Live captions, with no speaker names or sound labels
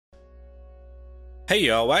Hey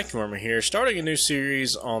y'all, Wackywormer here, starting a new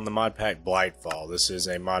series on the modpack Blightfall. This is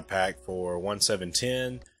a modpack for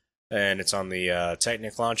 1.7.10, and it's on the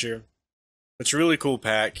Technic launcher. It's a really cool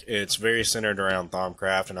pack. It's very centered around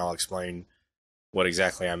Thaumcraft, and I'll explain what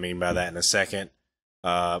exactly I mean by that in a second.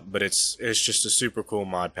 But it's just a super cool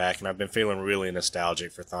mod pack, and I've been feeling really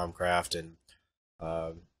nostalgic for Thaumcraft, and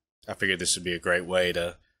I figured this would be a great way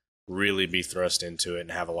to really be thrust into it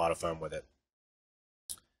and have a lot of fun with it.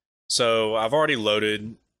 So I've already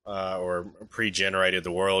loaded or pre-generated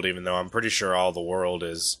the world, even though I'm pretty sure all the world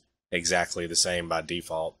is exactly the same by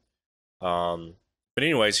default. But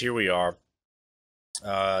anyways, here we are.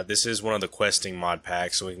 This is one of the questing mod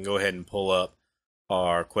packs, so we can go ahead and pull up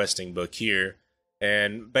our questing book here.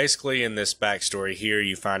 And basically in this backstory here,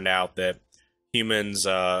 you find out that humans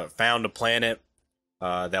found a planet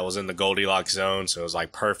that was in the Goldilocks zone, so it was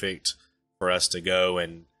like perfect for us to go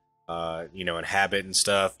and inhabit and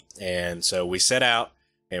stuff. And so we set out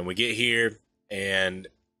and we get here, and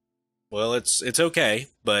well, it's okay,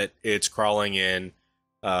 but it's crawling in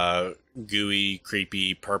gooey,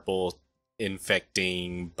 creepy, purple,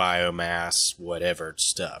 infecting biomass, whatever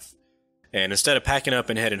stuff. And instead of packing up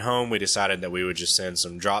and heading home, we decided that we would just send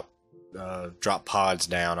some drop pods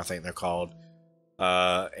down, I think they're called,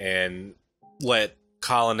 and let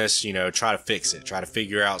colonists, try to fix it, try to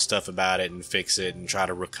figure out stuff about it and fix it and try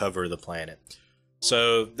to recover the planet.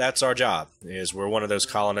 So that's our job, is we're one of those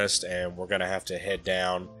colonists, and we're going to have to head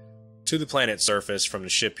down to the planet's surface from the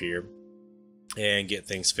ship here and get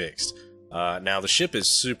things fixed. Now the ship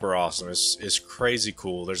is super awesome. It's crazy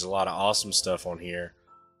cool. There's a lot of awesome stuff on here,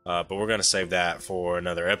 but we're going to save that for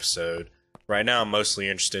another episode. Right now I'm mostly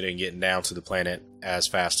interested in getting down to the planet as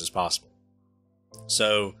fast as possible.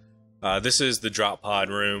 So this is the drop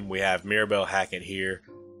pod room. We have Mirabelle Hackett here,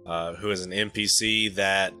 who is an NPC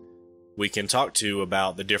that we can talk to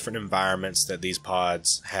about the different environments that these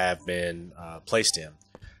pods have been placed in.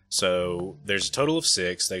 So there's a total of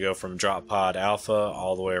 6. They go from drop pod alpha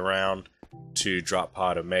all the way around to drop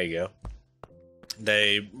pod omega.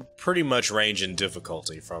 They pretty much range in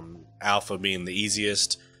difficulty, from alpha being the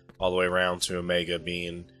easiest all the way around to omega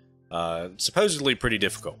being supposedly pretty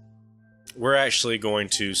difficult. We're actually going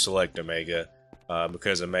to select Omega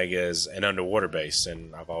because Omega is an underwater base,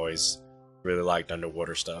 and I've always really liked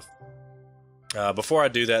underwater stuff. Before I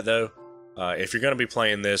do that, though, if you're going to be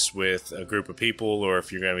playing this with a group of people, or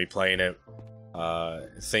if you're going to be playing it,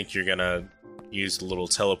 think you're going to use the little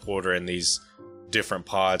teleporter in these different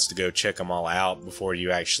pods to go check them all out before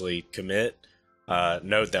you actually commit.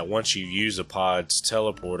 Note that once you use a pod's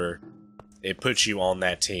teleporter, it puts you on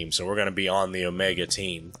that team. So we're going to be on the Omega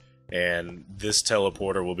team, and this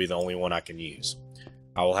teleporter will be the only one I can use.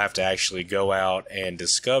 I will have to actually go out and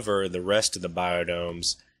discover the rest of the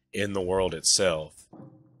biodomes in the world itself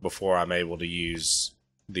before I'm able to use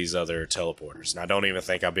these other teleporters. And I don't even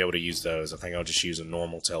think I'll be able to use those. I think I'll just use a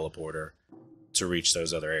normal teleporter to reach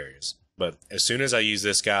those other areas. But as soon as I use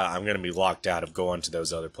this guy, I'm going to be locked out of going to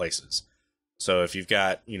those other places. So if you've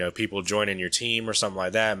got, people joining your team or something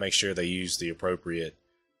like that, make sure they use the appropriate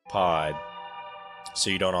pod so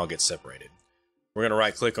you don't all get separated. We're going to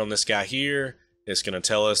right click on this guy here. It's going to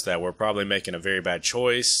tell us that we're probably making a very bad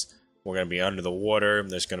choice. We're going to be under the water.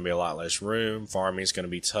 There's going to be a lot less room. Farming is going to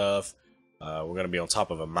be tough. We're going to be on top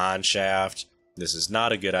of a mine shaft. This is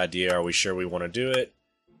not a good idea. Are we sure we want to do it?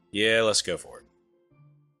 Yeah, let's go for it.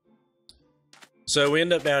 So we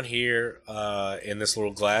end up down here in this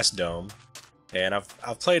little glass dome. And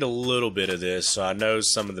I've played a little bit of this, so I know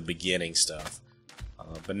some of the beginning stuff,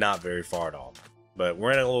 but not very far at all. But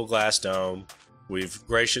we're in a little glass dome. We've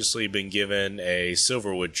graciously been given a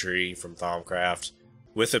silverwood tree from Thaumcraft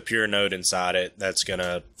with a pure node inside it that's going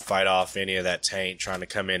to fight off any of that taint trying to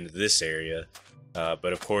come into this area.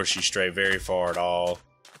 But of course you stray very far at all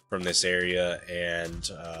from this area,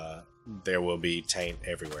 and there will be taint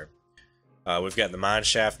everywhere. We've got the mine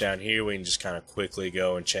shaft down here. We can just kind of quickly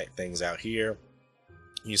go and check things out here.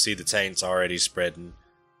 You see the taint's already spreading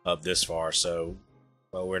up this far, so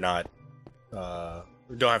well, we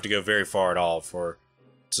don't have to go very far at all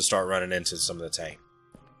to start running into some of the taint.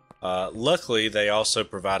 Luckily, they also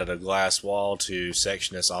provided a glass wall to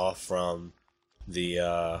section us off from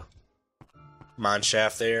the mine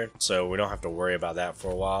shaft there, so we don't have to worry about that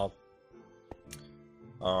for a while.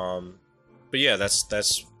 But yeah,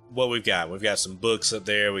 that's what we've got. We've got some books up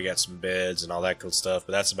there, we got some beds and all that cool stuff,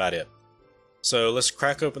 but that's about it. So let's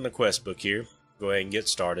crack open the quest book here. Go ahead and get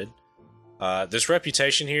started. This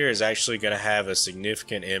reputation here is actually going to have a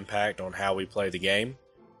significant impact on how we play the game,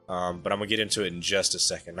 but I'm going to get into it in just a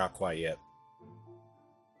second, not quite yet.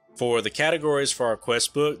 For the categories for our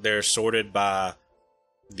quest book, they're sorted by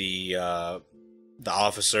the the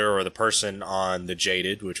officer or the person on the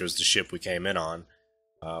Jaded, which was the ship we came in on,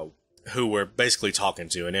 who we're basically talking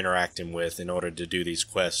to and interacting with in order to do these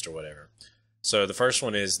quests or whatever. So the first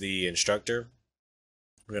one is the instructor.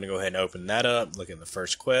 We're going to go ahead and open that up, look at the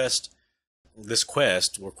first quest. This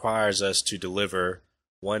quest requires us to deliver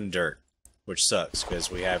 1 dirt, which sucks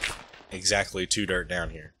because we have exactly 2 dirt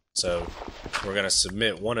down here. So we're going to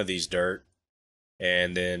submit 1 of these dirt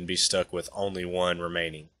and then be stuck with only 1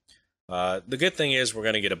 remaining. The good thing is we're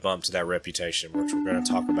going to get a bump to that reputation, which we're going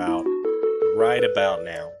to talk about right about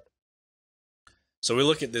now. So we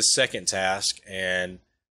look at this second task, and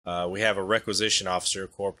we have a requisition officer,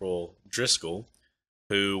 Corporal Driscoll,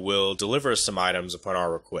 who will deliver us some items upon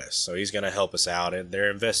our request. So he's going to help us out, and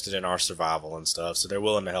they're invested in our survival and stuff, so they're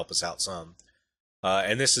willing to help us out some.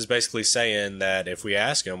 And this is basically saying that if we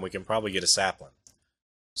ask them, we can probably get a sapling.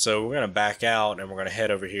 So we're going to back out, and we're going to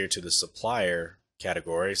head over here to the supplier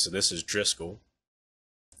category. So this is Driscoll.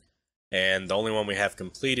 And the only one we have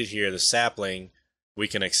completed here, the sapling, we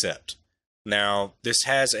can accept. Now, this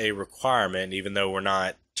has a requirement, even though we're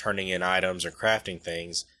not turning in items or crafting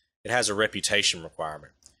things, it has a reputation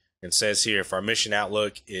requirement. It says here, if our mission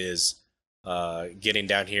outlook is getting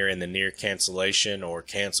down here in the near cancellation or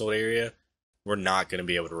canceled area, we're not going to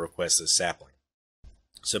be able to request this sapling.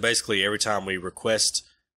 So basically, every time we request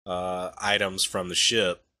items from the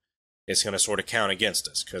ship, it's going to sort of count against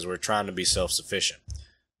us because we're trying to be self-sufficient.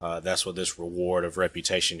 That's what this reward of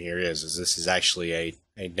reputation here is this is actually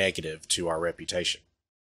a negative to our reputation.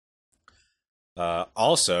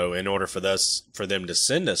 Also, in order for them to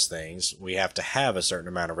send us things, we have to have a certain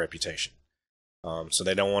amount of reputation. So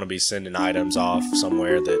they don't want to be sending items off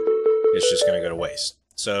somewhere that it's just going to go to waste.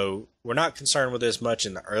 So we're not concerned with this much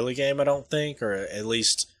in the early game, I don't think, or at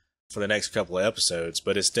least for the next couple of episodes,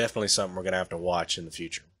 but it's definitely something we're going to have to watch in the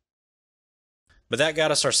future. But that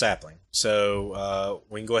got us our sapling. So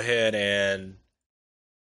we can go ahead and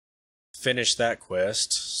finish that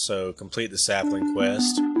quest. So complete the sapling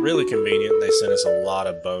quest. Really convenient. They sent us a lot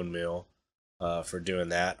of bone meal for doing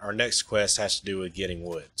that. Our next quest has to do with getting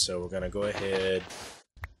wood. So we're going to go ahead,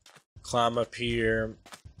 climb up here,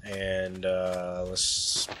 and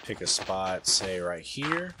let's pick a spot, say right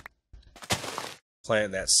here.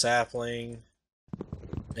 Plant that sapling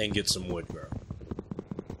and get some wood grown.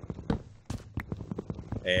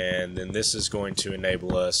 And then this is going to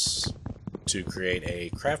enable us to create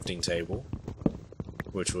a crafting table,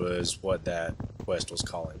 which was what that quest was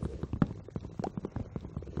calling for.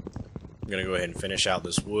 I'm going to go ahead and finish out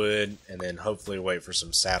this wood and then hopefully wait for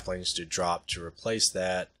some saplings to drop to replace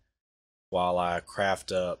that while I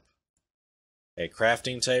craft up a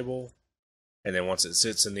crafting table. And then once it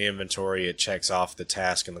sits in the inventory, it checks off the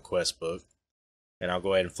task in the quest book. And I'll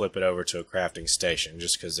go ahead and flip it over to a crafting station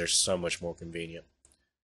just because they're so much more convenient.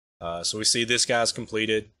 So we see this guy's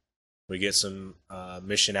completed. We get some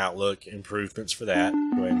mission outlook improvements for that.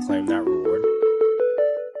 Go ahead and claim that reward.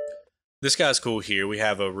 This guy's cool here. We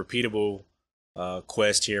have a repeatable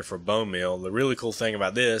quest here for bone meal. The really cool thing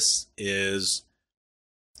about this is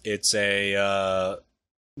it's a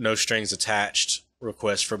no strings attached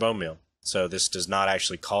request for bone meal. So this does not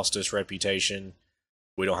actually cost us reputation.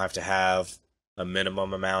 We don't have to have a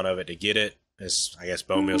minimum amount of it to get it. I guess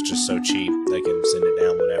bone meal's just so cheap they can send it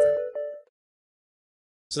down whenever.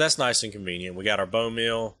 So that's nice and convenient. We got our bone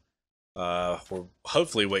meal. We're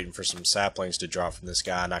hopefully waiting for some saplings to drop from this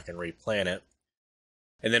guy and I can replant it.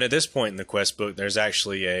 And then at this point in the quest book, there's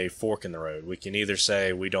actually a fork in the road. We can either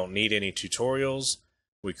say we don't need any tutorials,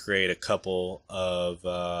 we create a couple of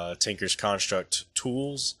Tinker's Construct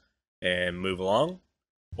tools and move along,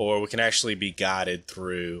 or we can actually be guided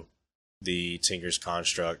through the Tinker's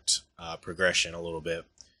Construct progression a little bit.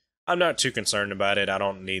 I'm not too concerned about it. I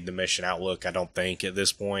don't need the mission outlook, I don't think, at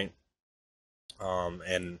this point.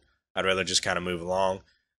 And I'd rather just kind of move along.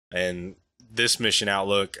 And this mission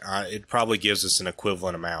outlook, it probably gives us an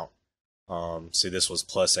equivalent amount. See, this was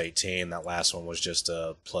plus 18. That last one was just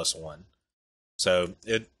a plus 1. So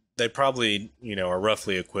they probably, are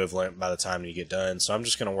roughly equivalent by the time you get done. So I'm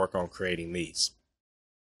just going to work on creating these.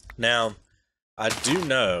 Now, I do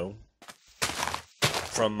know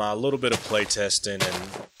from my little bit of playtesting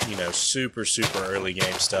and, super early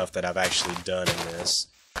game stuff that I've actually done in this,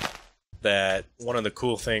 that one of the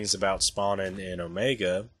cool things about spawning in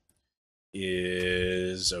Omega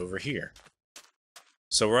is over here.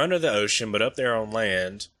 So we're under the ocean, but up there on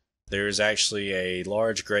land, there's actually a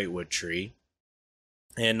large greatwood tree.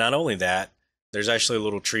 And not only that, there's actually a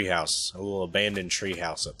little tree house, a little abandoned tree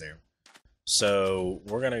house up there. So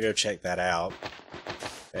we're going to go check that out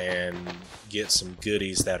and get some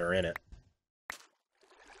goodies that are in it.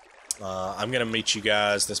 I'm going to meet you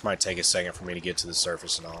guys. This might take a second for me to get to the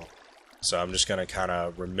surface and all. So I'm just going to kind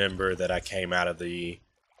of remember that I came out of the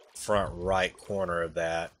front right corner of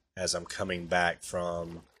that as I'm coming back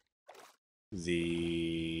from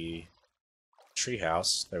the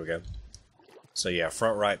treehouse. There we go. So yeah,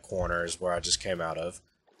 front right corner is where I just came out of.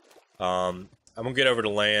 I'm going to get over to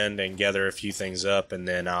land and gather a few things up, and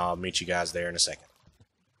then I'll meet you guys there in a second.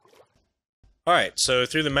 Alright, so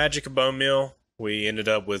through the magic of bone meal, we ended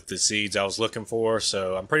up with the seeds I was looking for.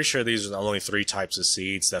 So I'm pretty sure these are the only 3 types of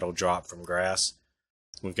seeds that'll drop from grass.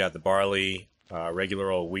 We've got the barley, regular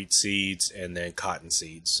old wheat seeds, and then cotton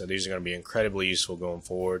seeds. So these are going to be incredibly useful going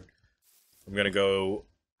forward. I'm going to go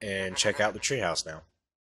and check out the treehouse now.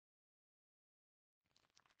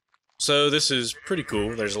 So this is pretty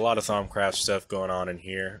cool. There's a lot of Thaumcraft stuff going on in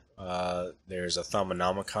here. There's a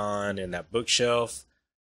Thaumonomicon in that bookshelf.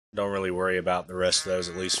 Don't really worry about the rest of those,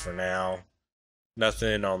 at least for now.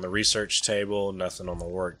 Nothing on the research table, nothing on the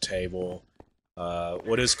work table.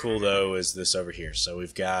 What is cool though is this over here. So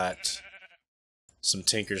we've got some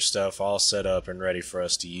tinker stuff all set up and ready for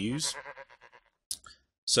us to use.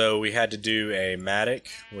 So we had to do a mattock,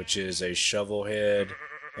 which is a shovel head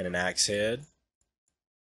and an axe head.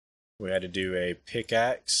 We had to do a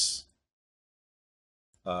pickaxe,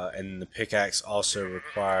 and the pickaxe also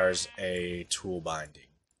requires a tool binding.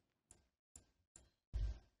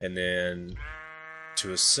 And then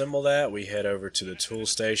to assemble that, we head over to the tool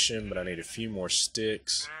station, but I need a few more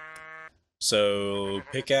sticks. So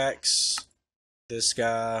pickaxe, this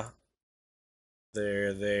guy,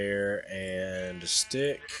 there, and a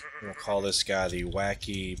stick. We'll call this guy the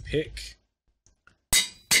wacky pick.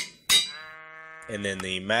 And then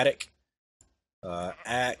the mattock,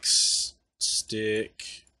 axe,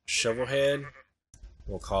 stick, shovel head.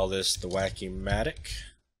 We'll call this the wacky mattock.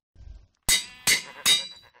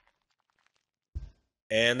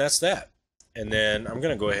 And that's that. And then I'm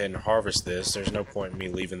going to go ahead and harvest this. There's no point in me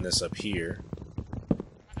leaving this up here.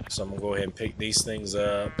 So I'm going to go ahead and pick these things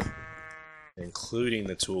up, including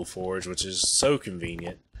the tool forge, which is so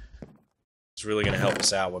convenient. It's really going to help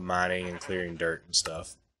us out with mining and clearing dirt and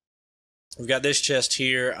stuff. We've got this chest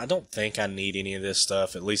here. I don't think I need any of this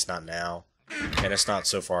stuff, at least not now. And it's not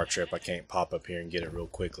so far a trip. I can't pop up here and get it real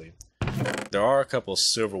quickly. There are a couple of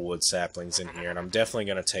silverwood saplings in here, and I'm definitely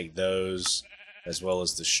going to take those as well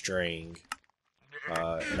as the string,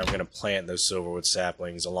 and I'm going to plant those silverwood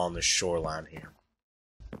saplings along the shoreline here.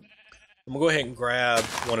 I'm going to go ahead and grab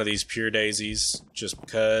one of these pure daisies, just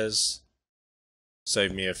because.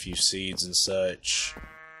 Save me a few seeds and such.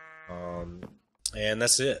 And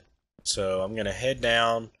that's it. So I'm going to head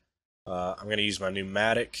down. I'm going to use my new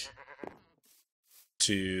mattock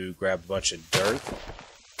to grab a bunch of dirt.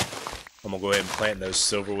 I'm going to go ahead and plant those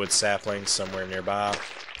silverwood saplings somewhere nearby.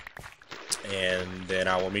 And then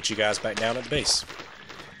I will meet you guys back down at the base.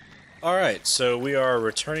 Alright, so we are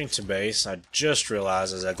returning to base. I just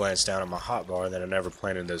realized as I glanced down at my hotbar that I never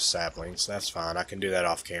planted those saplings. That's fine, I can do that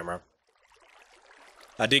off camera.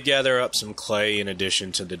 I did gather up some clay in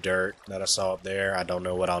addition to the dirt that I saw up there. I don't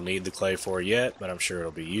know what I'll need the clay for yet, but I'm sure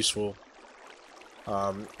it'll be useful.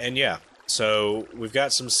 And yeah, so we've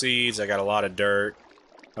got some seeds, I got a lot of dirt.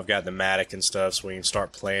 I've got the mattock and stuff, so we can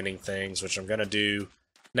start planting things, which I'm going to do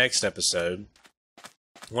next episode.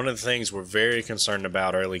 One of the things we're very concerned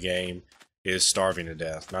about early game is starving to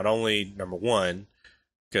death. Not only, number one,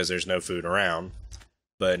 because there's no food around,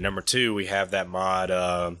 but number two, we have that mod,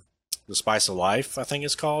 the Spice of Life, I think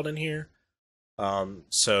it's called in here.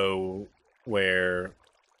 So, where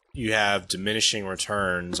you have diminishing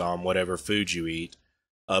returns on whatever food you eat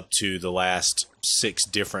up to the last 6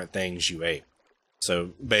 different things you ate.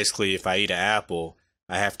 So, basically, if I eat an apple,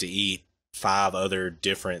 I have to eat 5 other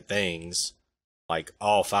different things, like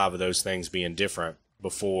all 5 of those things being different,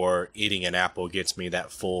 before eating an apple gets me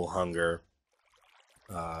that full hunger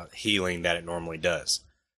healing that it normally does.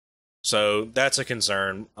 So that's a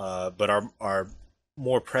concern, but our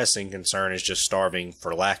more pressing concern is just starving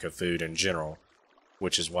for lack of food in general,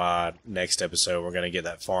 which is why next episode we're going to get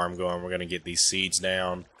that farm going. We're going to get these seeds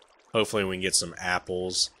down. Hopefully we can get some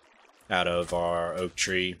apples out of our oak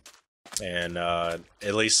tree, and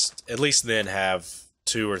at least then have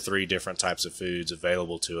 2 or 3 different types of foods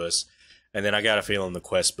available to us. And then I got a feeling the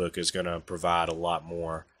quest book is going to provide a lot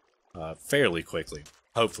more fairly quickly,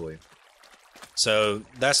 hopefully. So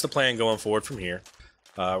that's the plan going forward from here.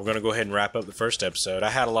 We're going to go ahead and wrap up the first episode. I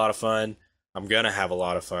had a lot of fun. I'm going to have a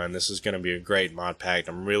lot of fun. This is going to be a great mod pack.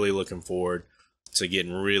 I'm really looking forward to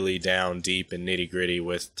getting really down deep and nitty gritty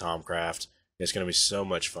with Thaumcraft. It's going to be so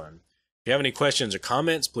much fun. If you have any questions or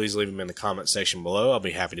comments, please leave them in the comment section below. I'll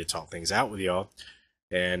be happy to talk things out with y'all.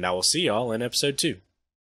 And I will see y'all in episode 2.